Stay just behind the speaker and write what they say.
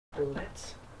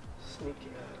Let's sneak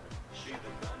in.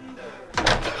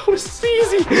 That was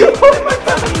easy! Oh my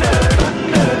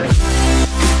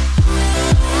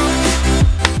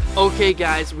God! Okay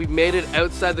guys, we made it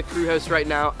outside the crew house right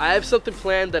now. I have something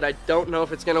planned that I don't know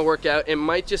if it's gonna work out. It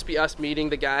might just be us meeting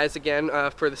the guys again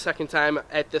for the second time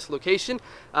at this location.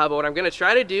 But what I'm gonna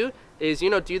try to do is,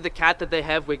 you know, do the cat that they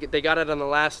have. They got it on the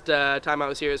last time I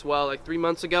was here as well, like 3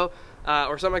 months ago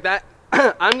or something like that.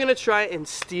 I'm gonna try and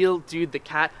steal Dude the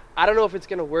cat. I don't know if it's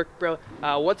gonna work, bro.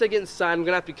 Once I get inside, I'm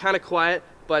gonna have to be kind of quiet,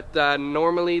 but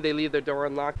normally they leave their door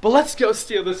unlocked. But let's go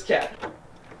steal this cat.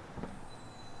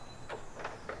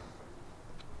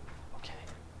 Okay,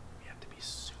 we have to be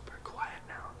super quiet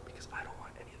now because I don't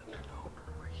want any of them to know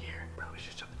we're here. Probably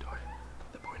should shut the door.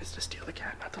 The point is to steal the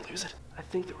cat, not to lose it. I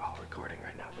think they're all recording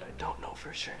right now, but I don't know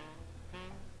for sure.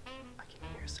 I can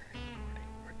hear Sarah recording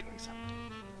or doing something.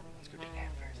 Let's go do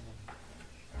Anne first.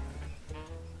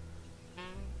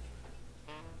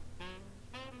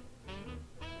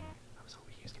 I was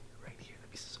hoping he was gonna be right here.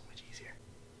 That'd be so much easier.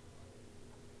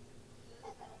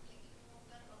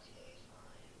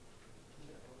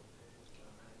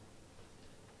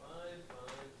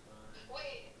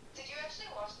 Wait, did you actually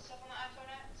watch the stuff on the iPhone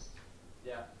X?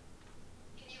 Yeah.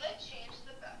 Can you like change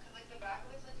the back? Cause like the back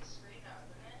looks like a screen now,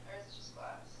 isn't it? Or is it just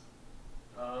glass?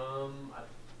 I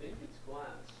think it's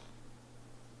glass.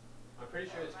 I'm pretty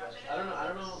sure it's glass. I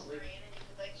don't know. Like, screen and you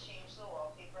could like change the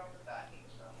wallpaper on the back of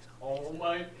your phone. oh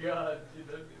my God, dude,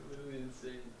 that'd be literally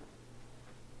insane.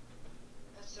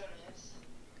 That's so nice.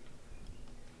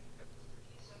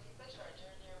 So keep the charger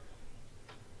in your room.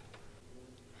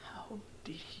 How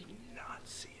did he not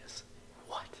see us?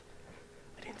 What?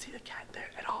 I didn't see the cat there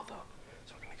at all though.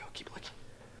 So we're gonna go keep looking.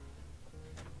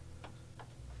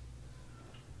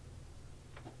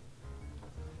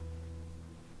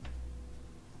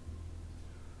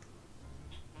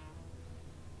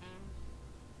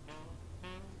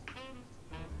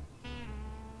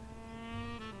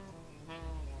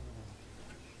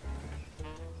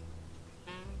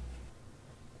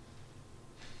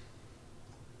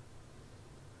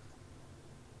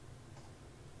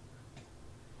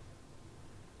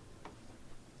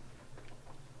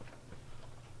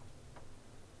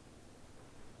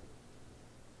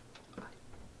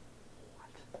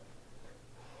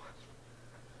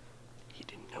 He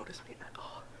didn't notice me at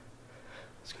all.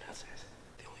 Let's go downstairs.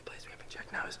 The only place we haven't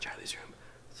checked now is Charlie's room.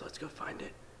 So let's go find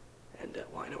it. And,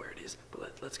 well, I know where it is,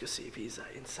 but let's go see if he's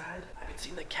inside. I haven't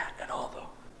seen the cat at all, though.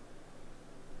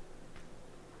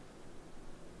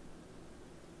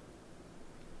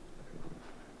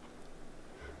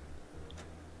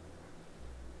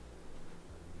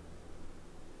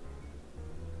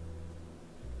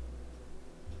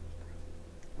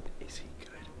 Is he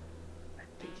good? I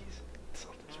think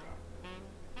something's wrong.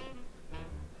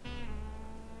 I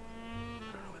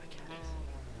don't know where the cat is.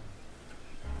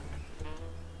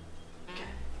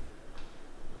 Okay.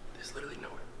 There's literally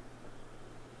nowhere.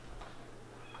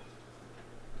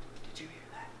 Did you hear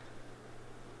that?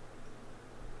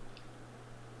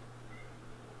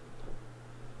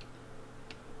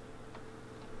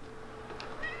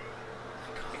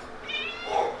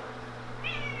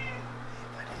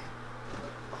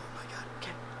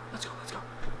 Let's go.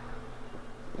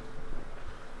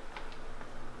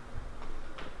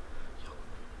 Yo,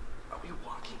 are we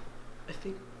walking? I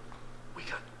think we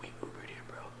Ubered here,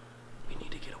 bro. We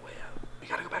need to get away out. We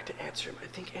gotta go back to Anne's room. I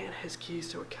think Anne has keys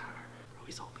to a car. Bro,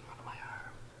 he's holding onto my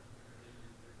arm.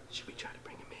 Should we try to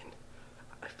bring him in?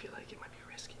 I feel like it might be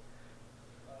risky.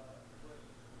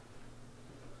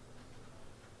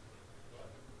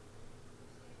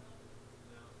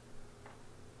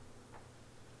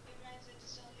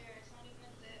 Still here. It's not even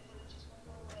a zip, but it just won't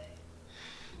go away.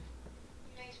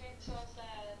 It makes me so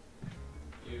sad.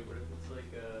 dude, what if it's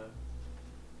like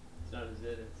it's not a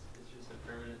zit, it's just a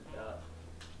permanent dot.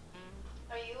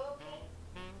 Are you okay?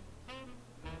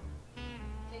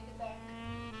 Take it back.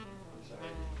 I'm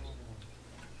sorry.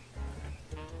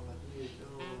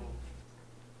 No.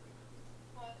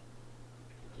 What?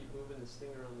 Keep moving the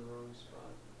stinger on the wrong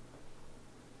spot.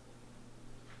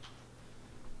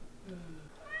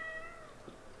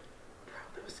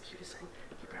 That was the cutest thing.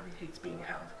 He probably hates being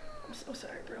held. I'm so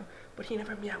sorry, bro. But he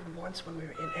never meowed once when we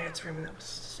were in Anne's room, and that was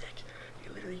sick.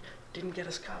 You literally didn't get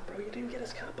us caught, bro. You didn't get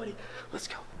us caught, buddy. Let's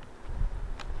go.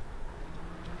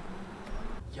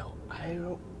 Yo, I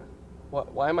don't...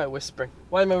 What? Why am I whispering?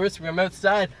 Why am I whispering? I'm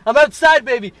outside. I'm outside,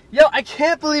 baby. Yo, I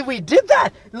can't believe we did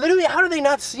that. Literally, how do they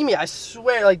not see me? I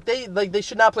swear, they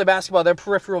should not play basketball. Their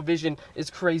peripheral vision is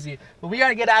crazy. But we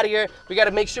gotta get out of here. We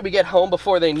gotta make sure we get home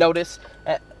before they notice.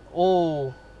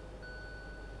 Oh.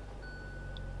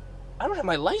 I don't have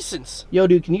my license. Yo,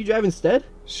 dude, can you drive instead?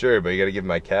 Sure, but you gotta give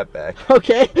my cat back.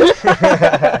 Okay.